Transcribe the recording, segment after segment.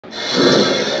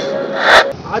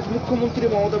আজ মুখ্যমন্ত্রী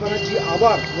মমতা ব্যানার্জি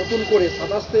আবার নতুন করে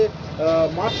 27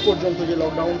 মার্চ পর্যন্ত যে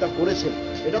লকডাউনটা করেছেন,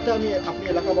 এটাতে আপনি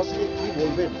এলাকাবাসীকে কি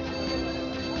বলবেন?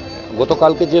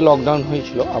 গতকালকে যে লকডাউন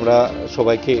হয়েছিল আমরা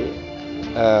সবাইকে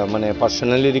মানে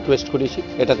পার্সোনালি রিকোয়েস্ট করেছি,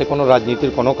 এটাতে কোনো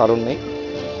রাজনীতির কোনো কারণ নেই।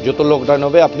 যত লকডাউন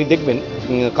হবে আপনি দেখবেন,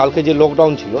 কালকে যে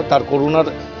লকডাউন ছিল তার করোনার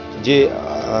যে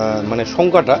মানে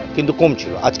সংখ্যাটা কিন্তু কম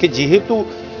ছিল। আজকে যেহেতু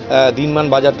দিনমান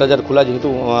বাজার টাজার খোলা, যেহেতু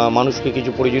মানুষকে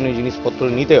কিছু প্রয়োজনীয় জিনিসপত্র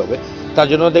নিতে হবে, তার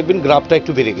জন্য দেখবেন গ্রাফটা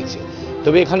একটু বেড়ে গেছে।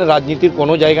 তবে এখানে রাজনীতির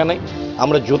কোনো জায়গা নাই,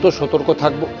 আমরা যত সতর্ক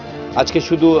থাকব। আজকে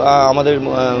শুধু আমাদের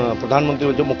প্রধানমন্ত্রী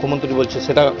বলছে, মুখ্যমন্ত্রী বলছে,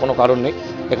 সেটা কোনো কারণ নেই।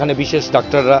 এখানে বিশেষ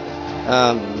ডাক্তাররা,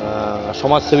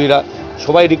 সমাজসেবীরা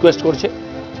সবাই রিকোয়েস্ট করছে।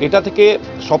 এটা থেকে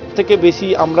সবথেকে বেশি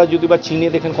আমরা যদি বা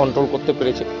চীনে দেখেন কন্ট্রোল করতে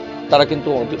পেরেছে, তারা কিন্তু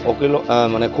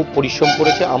মানে খুব পরিশ্রম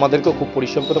করেছে, আমাদেরকেও খুব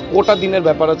পরিশ্রম করে। কোটা দিনের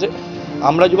ব্যাপার আছে,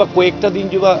 আমরা যদি কয়েকটা দিন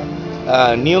যদি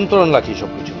নিয়ন্ত্রণ রাখি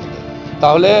সব কিছু,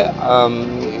 তাহলে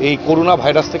এই করোনা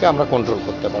ভাইরাস থেকে আমরা কন্ট্রোল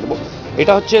করতে পারবো।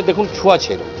 এটা হচ্ছে দেখুন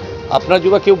ছোঁয়াচে রোগ। আপনার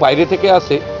যদি কেউ বাইরে থেকে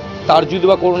আসে, তার যদি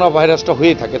বা করোনা ভাইরাসটা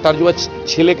হয়ে থাকে, তার যদি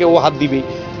ছেলেকে ও হাত দিবেই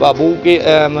বা বউকে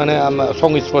মানে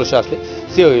সংস্পর্শে আসলে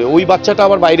সে ওই বাচ্চাটা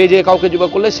আবার বাইরে যেয়ে কাউকে জবা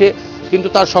করলে সে কিন্তু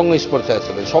তার সংস্পর্শে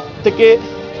আসবে। সব থেকে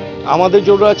আমাদের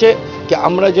জরুরি আছে কি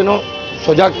আমরা যেন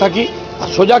সজাগ থাকি, আর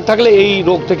সজাগ থাকলে এই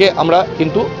রোগ থেকে আমরা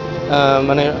কিন্তু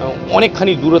মানে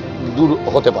অনেকখানি দূর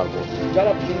হতে পারবো।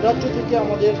 যারা ভিন রাজ্য থেকে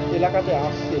আমাদের এলাকাতে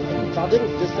আসছে তাদের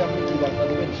উদ্দেশ্যে আপনি কি বার্তা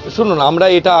দেবেন? শুনুন, আমরা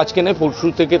এটা আজকে নেই,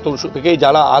 পরশু থেকেই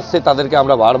যারা আসছে তাদেরকে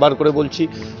আমরা বারবার করে বলছি,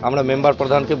 আমরা মেম্বার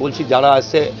প্রধানকে বলছি, যারা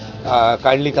আসছে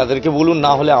কাইন্ডলি তাদেরকে বলুন,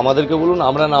 না হলে আমাদেরকে বলুন,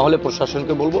 আমরা না হলে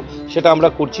প্রশাসনকে বলবো। সেটা আমরা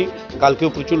করছি। কালকেও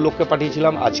প্রচুর লোককে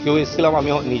পাঠিয়েছিলাম, আজকেও এসেছিলাম, আমি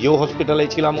নিজেও হসপিটালে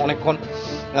ছিলাম অনেকক্ষণ,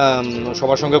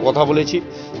 সবার সঙ্গে কথা বলেছি।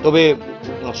 তবে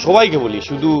সবাইকে বলি,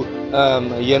 শুধু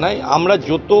ইয়ে নাই, আমরা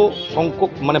যত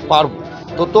সংখ্যক মানে পারবো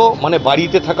তত মানে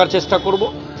বাড়িতে থাকার চেষ্টা করব,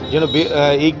 যেন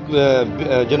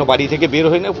যেন বাড়ি থেকে বের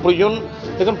হয় না।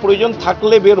 প্রয়োজন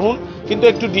থাকলে বের হন, কিন্তু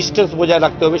একটু ডিস্টেন্স বজায়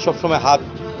রাখতে হবে। সবসময় হাত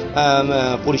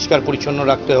পরিষ্কার পরিচ্ছন্ন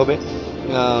রাখতে হবে,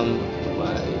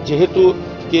 যেহেতু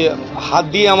হাত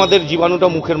দিয়ে আমাদের জীবাণুটা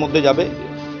মুখের মধ্যে যাবে।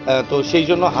 তো সেই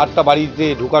জন্য হাতটা বাড়িতে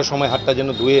ঢোকার সময় হাতটা যেন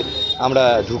ধুয়ে আমরা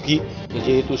ঢুকি,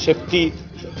 যেহেতু সেফটি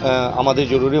আমাদের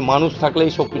জরুরি। মানুষ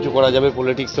থাকলেই সব কিছু করা যাবে,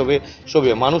 পলিটিক্স হবে সবে,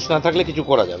 মানুষ না থাকলে কিছু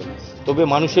করা যাবে। তবে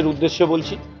মানুষের উদ্দেশ্যে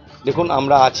বলছি, দেখুন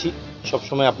আমরা আছি,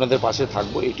 সবসময় আপনাদের পাশে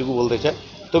থাকবো, এইটুকু বলতে চাই।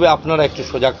 তবে আপনারা একটু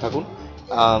সজাগ থাকুন,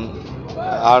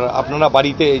 আর আপনারা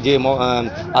বাড়িতে যে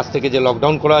আজ থেকে যে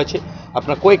লকডাউন করা আছে,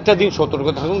 আপনারা কয়েকটা দিন সতর্ক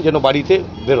থাকুন, যেন বাড়িতে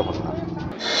বের হন না।